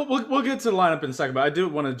 Yeah, we'll get to the lineup in a second, but I do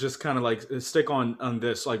want to just kind of like stick on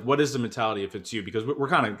this. Like, what is the mentality if it's you? Because we're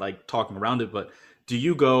kind of like talking around it, but do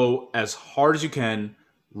you go as hard as you can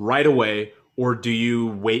right away, or do you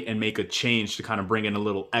wait and make a change to kind of bring in a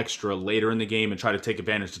little extra later in the game and try to take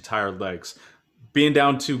advantage of tired legs? Being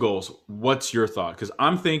down 2 goals, what's your thought? Because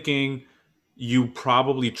I'm thinking you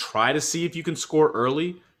probably try to see if you can score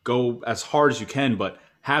early, go as hard as you can, but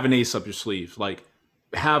have an ace up your sleeve. Like,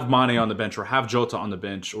 have Mane on the bench or have Jota on the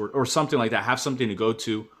bench or something like that. Have something to go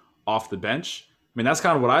to off the bench. I mean, that's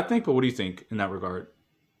kind of what I think, but what do you think in that regard?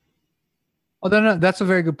 Oh, no, that's a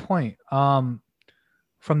very good point.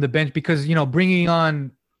 From the bench, because, you know, bringing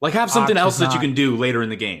on, like, have something else that you can do later in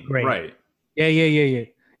the game. Great. Right.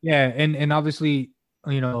 Yeah. And obviously,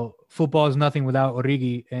 you know, football is nothing without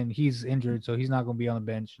Origi, and he's injured, so he's not going to be on the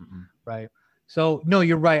bench. Right. So no,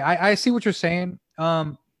 you're right. I see what you're saying.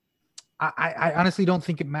 I honestly don't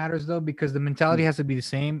think it matters, though, because the mentality has to be the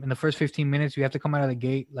same. In the first 15 minutes, you have to come out of the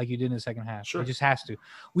gate like you did in the second half. Sure. It just has to.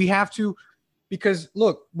 We have to, because,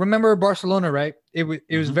 look, remember Barcelona, right? It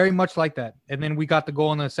was very much like that. And then we got the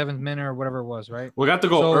goal in the 7th minute or whatever it was, right? We got the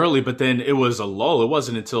goal early, but then it was a lull. It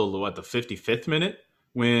wasn't until, the 55th minute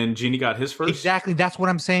when Gini got his first? Exactly. That's what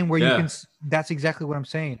I'm saying, where you can – that's exactly what I'm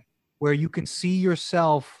saying, where you can see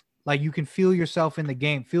yourself Like you can feel yourself in the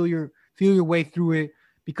game, feel your way through it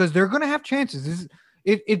because they're gonna have chances.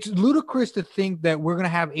 It's ludicrous to think that we're gonna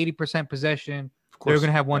have 80% possession. Of course. They're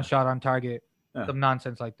gonna have one shot on target. Yeah. Some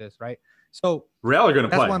nonsense like this, right? So Real are going to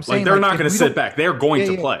that's play. what I'm saying. Like they're not going to sit back. They're going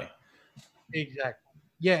to play. Exactly.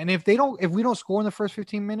 Yeah, and if we don't score in the first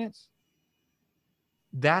 15 minutes,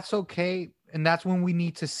 that's okay. And that's when we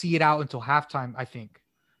need to see it out until halftime, I think,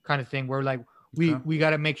 kind of thing. Where like we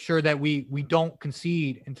got to make sure that we don't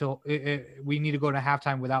concede until we need to go to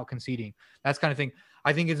halftime without conceding. That's kind of thing.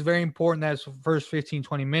 I think it's very important that it's the first 15,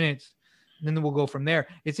 20 minutes, and then we'll go from there.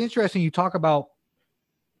 It's interesting you talk about,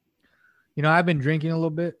 I've been drinking a little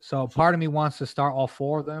bit, so part of me wants to start all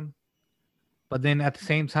four of them. But then at the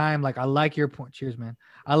same time, like I like your point. Cheers, man.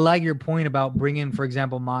 I like your point about bringing, for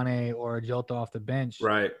example, Mane or Jota off the bench.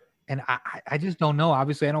 Right. And I just don't know.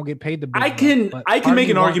 Obviously, I don't get paid the big I can make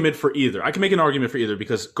an argument for either. I can make an argument for either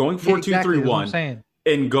because going 4-2-3-1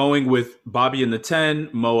 and going with Bobby in the 10,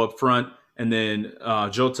 Mo up front, and then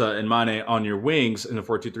Jota and Mane on your wings in the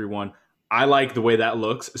 4-2-3-1. I like the way that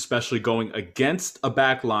looks, especially going against a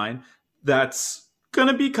back line that's going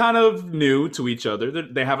to be kind of new to each other.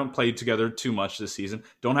 They haven't played together too much this season.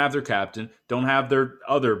 Don't have their captain. Don't have their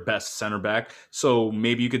other best center back. So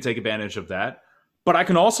maybe you could take advantage of that. But I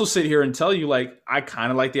can also sit here and tell you, like, I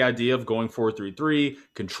kind of like the idea of going 4-3-3,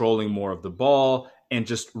 controlling more of the ball, and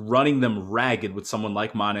just running them ragged with someone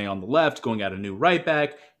like Mane on the left, going at a new right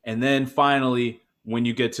back. And then finally, when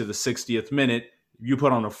you get to the 60th minute, you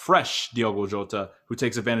put on a fresh Diogo Jota who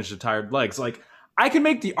takes advantage of tired legs. Like, I can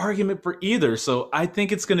make the argument for either. So I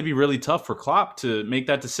think it's going to be really tough for Klopp to make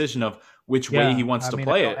that decision of which way he wants to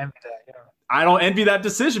play it. I don't envy that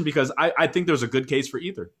decision because I think there's a good case for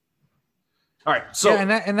either. All right. So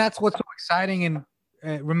and that's what's so exciting.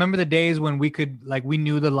 And remember the days when we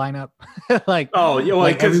knew the lineup,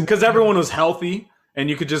 because everyone was healthy and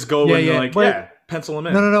you could just go pencil them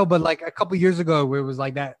in. No. But like a couple years ago, where it was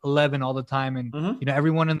like that 11 all the time, and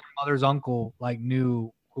everyone and their mother's uncle like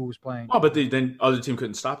knew who was playing. Oh, but then other team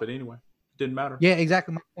couldn't stop it anyway. It didn't matter. Yeah,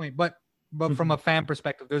 exactly my point. But from a fan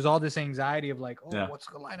perspective, there's all this anxiety of like, what's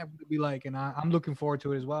the lineup going to be like? And I'm looking forward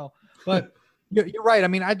to it as well. But you're right. I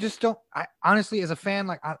mean, I just don't. I honestly, as a fan,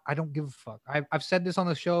 like I don't give a fuck. I've said this on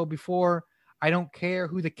the show before. I don't care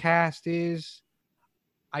who the cast is.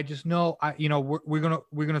 I just know we're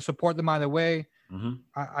gonna support them either way.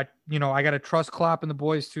 I got to trust Klopp and the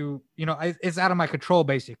boys to it's out of my control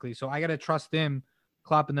basically. So I got to trust them.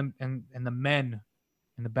 Klopp and the men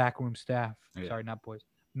in the backroom staff. Yeah. Sorry, not boys,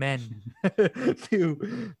 men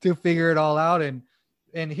to figure it all out.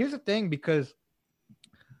 And here's the thing, because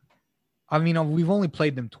I mean, we've only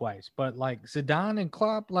played them twice, but like Zidane and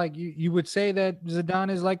Klopp, like you would say that Zidane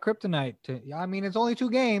is like kryptonite. I mean, it's only 2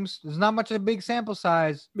 games. There's not much of a big sample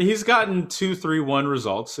size. He's gotten 2-3-1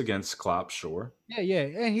 results against Klopp, sure.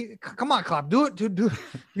 Yeah. Come on, Klopp, do it.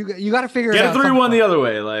 You got to figure it out. Get a 3-1 the other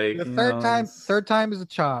way. Like the third time is a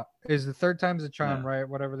charm. Is the third time is a charm, right?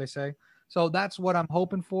 Whatever they say. So that's what I'm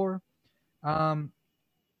hoping for. But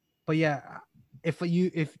yeah,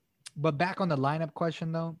 but back on the lineup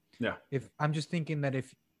question though. Yeah. If I'm just thinking that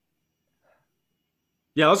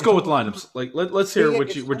let's go with lineups. Like let's hear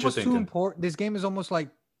what you're thinking. Too important. This game is almost like,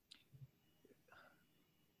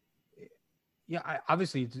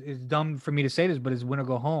 obviously it's dumb for me to say this, but it's win or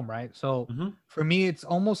go home, right? So for me, it's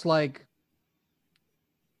almost like,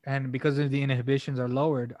 and because of the inhibitions are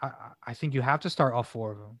lowered, I think you have to start all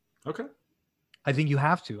 4 of them. Okay. I think you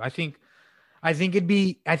have to. I think it'd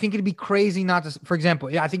be crazy not to, for example,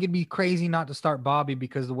 I think it'd be crazy not to start Bobby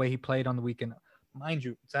because of the way he played on the weekend. Mind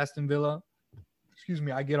you, it's Aston Villa. Excuse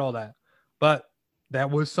me, I get all that. But that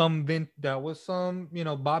was some,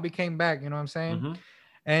 Bobby came back, you know what I'm saying?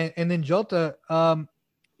 And then Jota,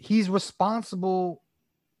 he's responsible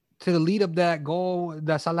to lead up that goal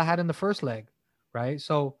that Salah had in the first leg, right?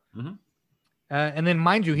 So, and then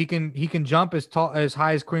mind you, he can jump as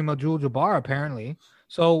high as Kareem Abdul-Jabbar apparently.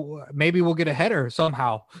 So maybe we'll get a header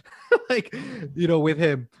somehow, with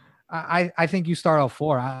him. I think you start all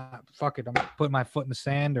 4. Fuck it. I'm going to put my foot in the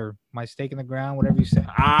sand or my stake in the ground, whatever you say.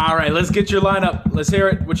 All right, let's get your lineup. Let's hear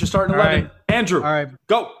it. What's your starting 11? Right. Andrew, all right,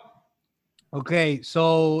 go. Okay,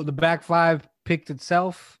 so the back 5 picked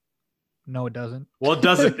itself. No, it doesn't. Well, it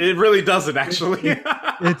doesn't. It really doesn't, actually.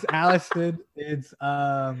 It's Alisson. It's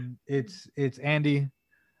Andy,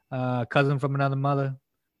 cousin from another mother.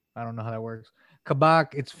 I don't know how that works.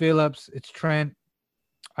 Kabak, it's Phillips, it's Trent.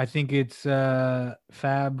 I think it's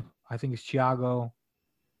Fab. I think it's Thiago.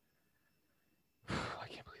 I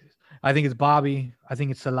can't believe this. I think it's Bobby. I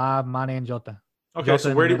think it's Salah, Mane, and Jota. Okay, Jota,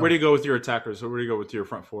 so where do you go with your attackers? Or where do you go with your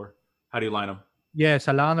front 4? How do you line them? Yeah,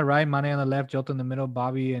 Salah on the right, Mane on the left, Jota in the middle,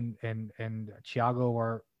 Bobby and Thiago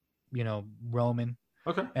are, Roman,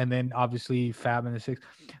 Okay. and then obviously Fab in the six.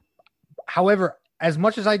 However, as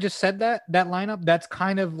much as I just said that lineup, that's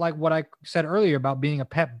kind of like what I said earlier about being a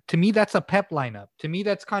Pep. To me, that's a Pep lineup. To me,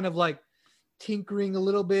 that's kind of like tinkering a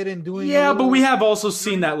little bit and doing a Yeah, but we little. have also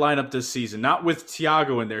seen that lineup this season. Not with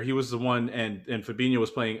Thiago in there. He was the one, and Fabinho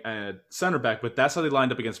was playing center back, but that's how they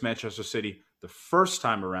lined up against Manchester City the first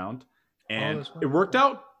time around. Oh, And that's it right. worked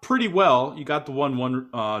out pretty well. You got the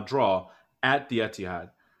 1-1 draw at the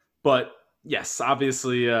Etihad. But yes,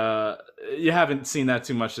 obviously, you haven't seen that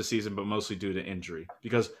too much this season, but mostly due to injury.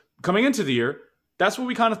 Because coming into the year, that's what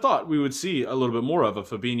we kind of thought we would see a little bit more of a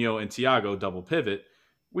Fabinho and Thiago double pivot.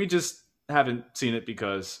 We just haven't seen it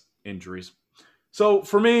because injuries. So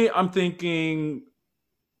for me, I'm thinking,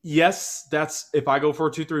 yes, that's if I go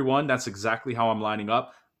 4-2-3-1, that's exactly how I'm lining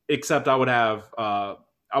up. Except I would have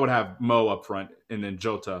Mo up front and then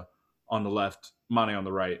Jota on the left, Mane on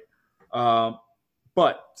the right. Um,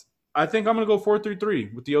 but I think I'm going to go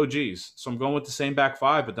 4-3-3 with the OGs. So I'm going with the same back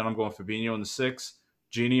five, but then I'm going Fabinho in the six,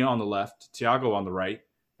 Gini on the left, Thiago on the right,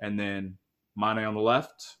 and then Mane on the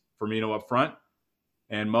left, Firmino up front,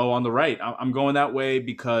 and Mo on the right. I'm going that way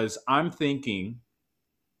because I'm thinking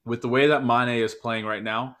with the way that Mane is playing right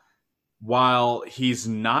now, while he's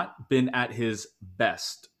not been at his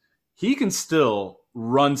best, he can still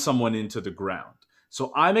run someone into the ground.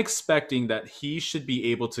 So I'm expecting that he should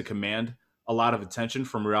be able to command a lot of attention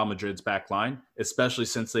from Real Madrid's back line, especially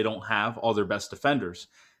since they don't have all their best defenders.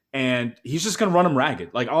 And he's just going to run them ragged.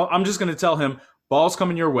 Like, I'm just going to tell him, ball's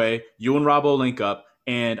coming your way. You and Robbo link up,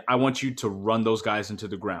 and I want you to run those guys into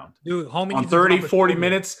the ground Dude, homie on needs to 30, drop a 40 shoulder.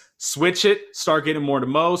 minutes, switch it, start getting more to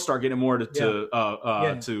Mo, start getting more to Yeah,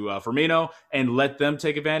 yeah. Firmino, and let them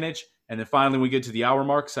take advantage. And then finally, we get to the hour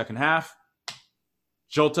mark, second half.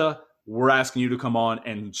 Jota, we're asking you to come on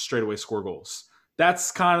and straight away score goals.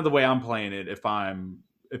 That's kind of the way I'm playing it if I'm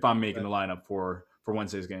making Right. the lineup for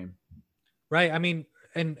Wednesday's game. Right. I mean,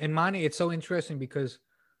 and Mane, it's so interesting because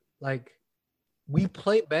like we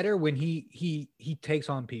play better when he takes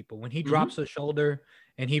on people. When he Mm-hmm. drops a shoulder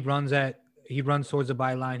and he runs towards the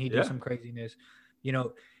byline, he does Yeah. some craziness. You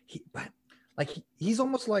know, he's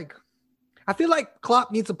almost like I feel like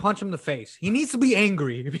Klopp needs to punch him in the face. He needs to be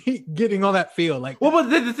angry, getting all that feel. Like, Well, but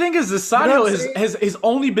the thing is, the you know Sadio what I'm has, saying? has has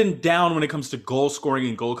only been down when it comes to goal scoring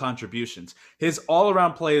and goal contributions. His all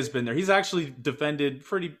around play has been there. He's actually defended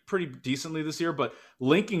pretty decently this year, but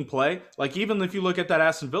linking play, like even if you look at that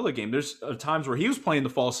Aston Villa game, there's times where he was playing the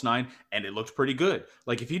false nine and it looked pretty good.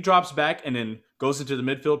 Like if he drops back and then goes into the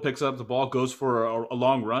midfield, picks up the ball, goes for a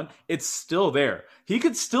long run, it's still there. He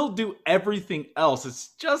could still do everything else. It's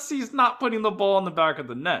just he's not putting the ball in the back of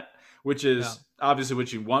the net, which Yeah. is obviously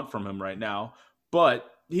what you want from him right now. But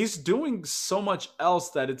he's doing so much else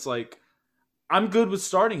that it's like I'm good with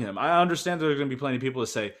starting him. I understand there's going to be plenty of people that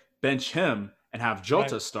say bench him and have Right.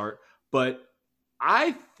 Jota start, but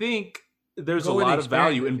I think there's a Go with the lot of experience,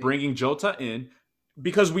 value I in think. bringing Jota in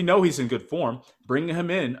because we know he's in good form, bringing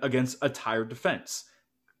him in against a tired defense.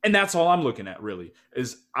 And that's all I'm looking at really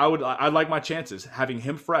is I like my chances having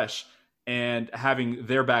him fresh and having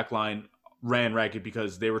their back line ran ragged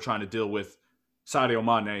because they were trying to deal with Sadio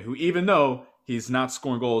Mane, who even though he's not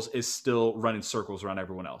scoring goals, is still running circles around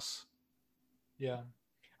everyone else. Yeah.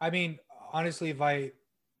 I mean, honestly, if I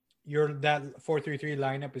your that 4-3-3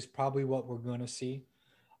 lineup is probably what we're gonna see.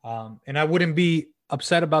 And I wouldn't be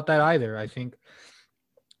upset about that either. I think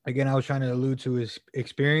again, I was trying to allude to his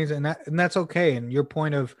experience, and that's okay. And your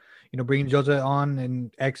point of bringing Jota on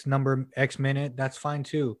in X number X minute, that's fine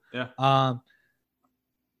too. Yeah.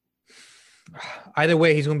 Either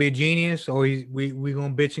way, he's gonna be a genius, or we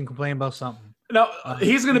gonna bitch and complain about something. No,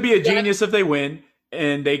 he's going to be a That- genius if they win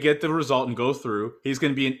and they get the result and go through. He's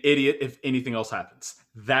going to be an idiot if anything else happens.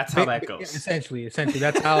 That's how that goes. Essentially,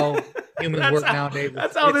 that's how humans work nowadays.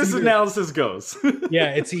 That's how this analysis goes.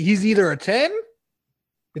 Yeah, he's either a 10.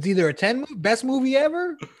 It's either a 10 best movie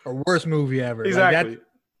ever or worst movie ever. Exactly.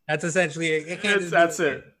 That's essentially it. That's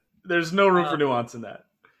it. There's no room for nuance in that.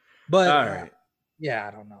 But All right. yeah,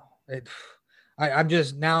 I don't know. I'm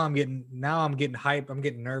just I'm getting hype. I'm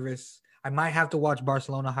getting nervous. I might have to watch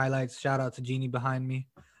Barcelona highlights. Shout out to Genie behind me.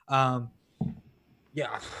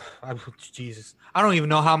 Yeah, Jesus, I don't even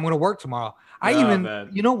know how I'm gonna work tomorrow. Man.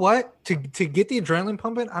 You know what? To get the adrenaline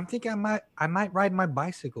pumping, I'm thinking I might ride my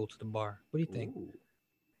bicycle to the bar. What do you think? Ooh.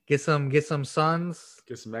 Get some suns.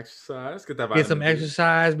 Get some exercise. Get that Get some vitamin D.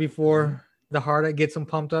 exercise before the heart. Get some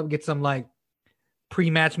pumped up. Get some like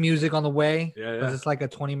pre-match music on the way. Yeah, yeah. Because it's like a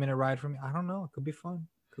 20-minute ride for me. I don't know. It could be fun.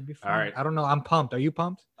 All right. I don't know. I'm pumped. Are you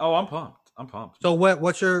pumped? Oh, I'm pumped. I'm pumped. So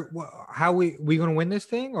how we gonna win this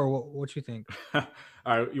thing, or what you think? All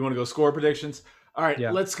right, you want to go score predictions? All right,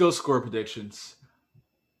 Yeah. let's go score predictions.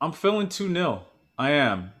 I'm feeling 2-0. I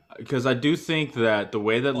am, because I do think that the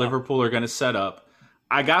way that Liverpool are going to set up,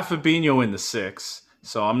 I got Fabinho in the 6,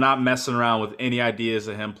 so I'm not messing around with any ideas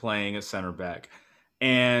of him playing a center back.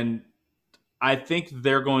 And I think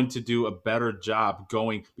they're going to do a better job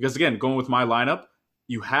going, because again, going with my lineup,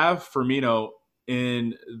 you have Firmino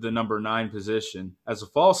in the number 9 position as a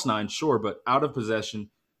false 9, sure, but out of possession,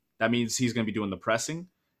 that means he's going to be doing the pressing.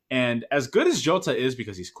 And as good as Jota is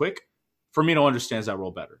because he's quick, Firmino understands that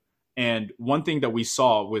role better. And one thing that we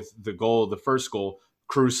saw with the first goal,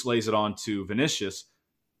 Cruz lays it on to Vinicius,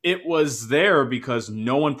 it was there because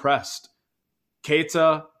no one pressed.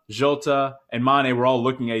 Keita, Jota, and Mane were all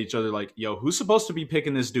looking at each other like, yo, who's supposed to be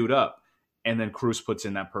picking this dude up? And then Cruz puts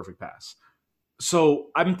in that perfect pass. So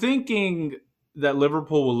I'm thinking that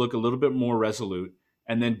Liverpool will look a little bit more resolute,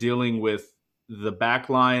 and then dealing with the back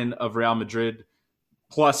line of Real Madrid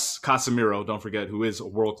plus Casemiro, don't forget, who is a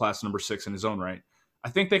world-class number 6 in his own right. I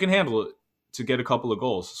think they can handle it to get a couple of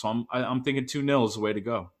goals. So I'm thinking 2-0 is the way to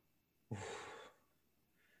go.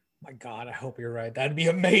 My God, I hope you're right. That'd be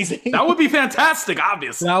amazing. That would be fantastic,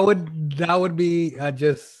 obviously. That would be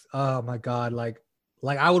just oh my God, like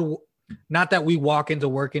I would, not that we walk into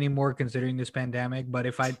work anymore considering this pandemic, but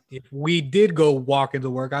if we did go walk into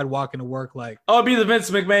work, I'd walk into work like, oh, it'd be the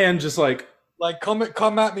Vince McMahon, just like come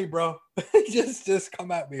at me, bro. just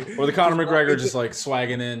come at me. Or the Conor McGregor just like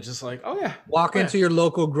swagging in, just like, oh yeah. Walk into your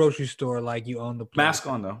local grocery store like you own the place. Mask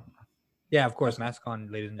on though. Yeah, of course, mask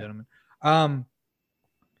on, ladies and gentlemen.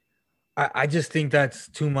 I just think that's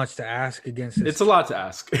too much to ask against this. It's a lot to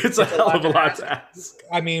ask. It's a hell of a lot to ask.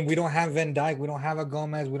 I mean, we don't have Van Dijk. We don't have a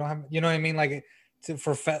Gomez. We don't have, you know what I mean? Like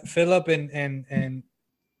for Philip and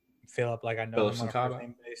Philip, like I know him on a first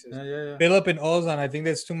name basis. Yeah. Philip and Ozan, I think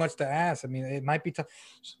that's too much to ask. I mean, it might be tough.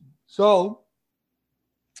 So,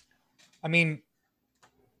 I mean,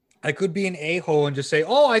 I could be an a-hole and just say,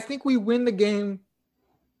 oh, I think we win the game,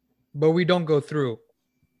 but we don't go through.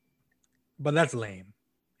 But that's lame.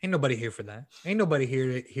 Ain't nobody here for that. Ain't nobody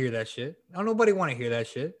here to hear that shit. Nobody want to hear that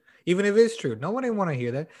shit. Even if it's true. Nobody want to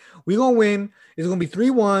hear that. We're going to win. It's going to be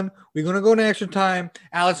 3-1. We're going to go to extra time.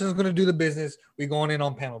 Alisson's going to do the business. We're going in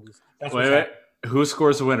on penalties. That's wait. Who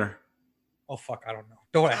scores the winner? Oh, fuck. I don't know.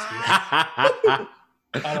 Don't ask me that.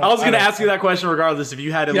 I was going to ask you that question regardless if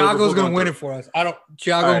you had it. Thiago's going to win it for us.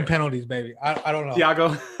 Thiago and penalties, baby. I don't know.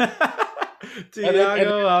 Thiago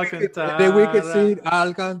Alcantara. The wicked seed,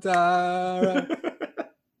 Alcantara.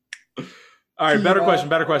 All right,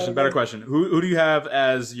 better question. Who do you have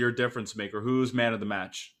as your difference maker? Who's man of the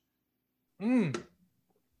match?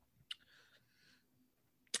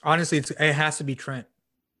 Honestly, it has to be Trent.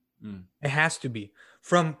 It has to be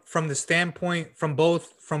from the standpoint from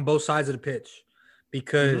both sides of the pitch,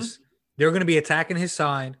 because they're going to be attacking his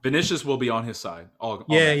side. Vinicius will be on his side.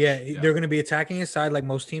 Yeah. They're going to be attacking his side like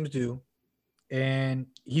most teams do, and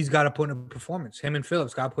he's got to put in a performance. Him and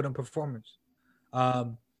Phillips got to put in a performance.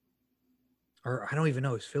 Or I don't even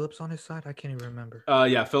know. Is Phillips on his side? I can't even remember.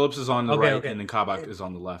 Yeah, Phillips is on the right, and then Kabak is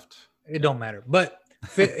on the left. It don't matter. But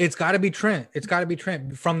it's got to be Trent. It's got to be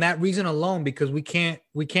Trent from that reason alone, because we can't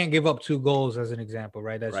give up 2 goals as an example,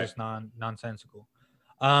 right? That's just nonsensical.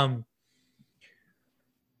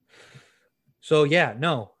 So yeah,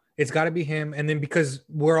 no, it's got to be him. And then because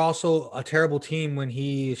we're also a terrible team when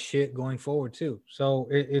he is shit going forward too. So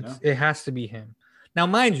it has to be him. Now,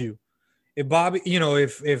 mind you, if Bobby,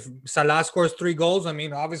 if Salah scores 3 goals, I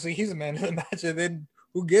mean, obviously he's a man of the match, and then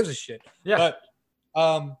who gives a shit? Yeah.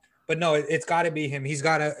 But no, it's got to be him. He's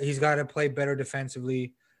got to play better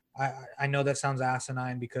defensively. I know that sounds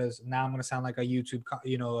asinine, because now I'm going to sound like a YouTube,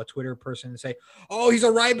 a Twitter person and say, oh, he's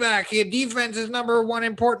a right back. Defense is number 1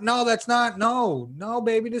 important. No, that's not. No,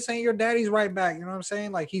 baby, this ain't your daddy's right back. You know what I'm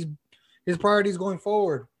saying? Like his priorities going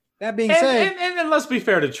forward. That being said, and let's be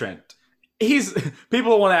fair to Trent.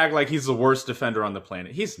 People want to act like he's the worst defender on the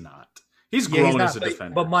planet. He's not. He's grown as a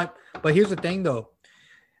defender. But here's the thing, though.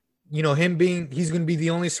 He's going to be the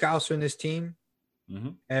only Scouser in this team.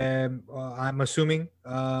 I'm assuming.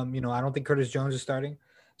 I don't think Curtis Jones is starting,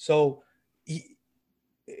 so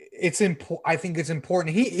it's important. I think it's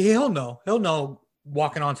important. He'll know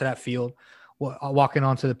walking onto that field, walking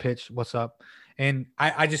onto the pitch, what's up. And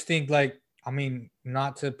I just think, like, I mean,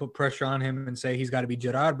 not to put pressure on him and say he's got to be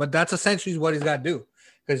Gerrard, but that's essentially what he's got to do,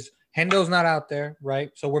 because Hendo's not out there, right?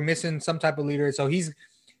 So we're missing some type of leader. So he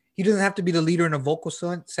doesn't have to be the leader in a vocal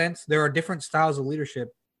sense. There are different styles of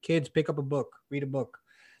leadership. Kids, pick up a book, read a book.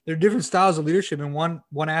 There are different styles of leadership, and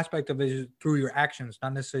one aspect of it is through your actions,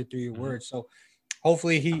 not necessarily through your words. So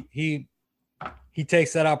hopefully he he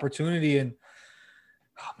takes that opportunity and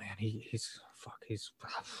oh man, he's just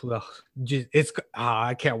it's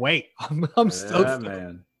I can't wait. I'm so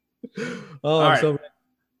man. Oh, I'm so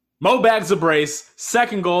Mo bags a brace,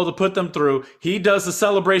 second goal to put them through. He does the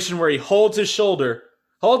celebration where he holds his shoulder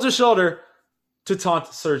to taunt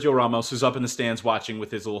Sergio Ramos, who's up in the stands watching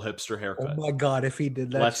with his little hipster haircut. Oh my God, if he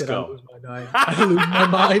did that, Let's go. I lose my mind. I lose my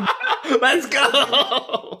mind. Let's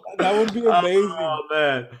go. That would be amazing. Oh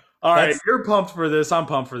man. All right, you're pumped for this. I'm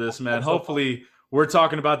pumped for this, man. Hopefully we're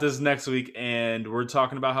talking about this next week, and we're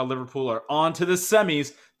talking about how Liverpool are on to the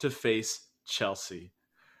semis to face Chelsea.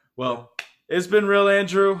 Well, it's been real,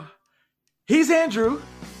 Andrew. He's Andrew.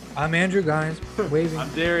 I'm Andrew, guys. Waving.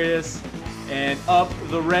 I'm Darius. And up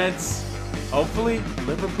the Reds. Hopefully,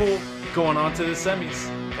 Liverpool going on to the semis.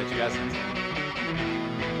 Catch you guys next time.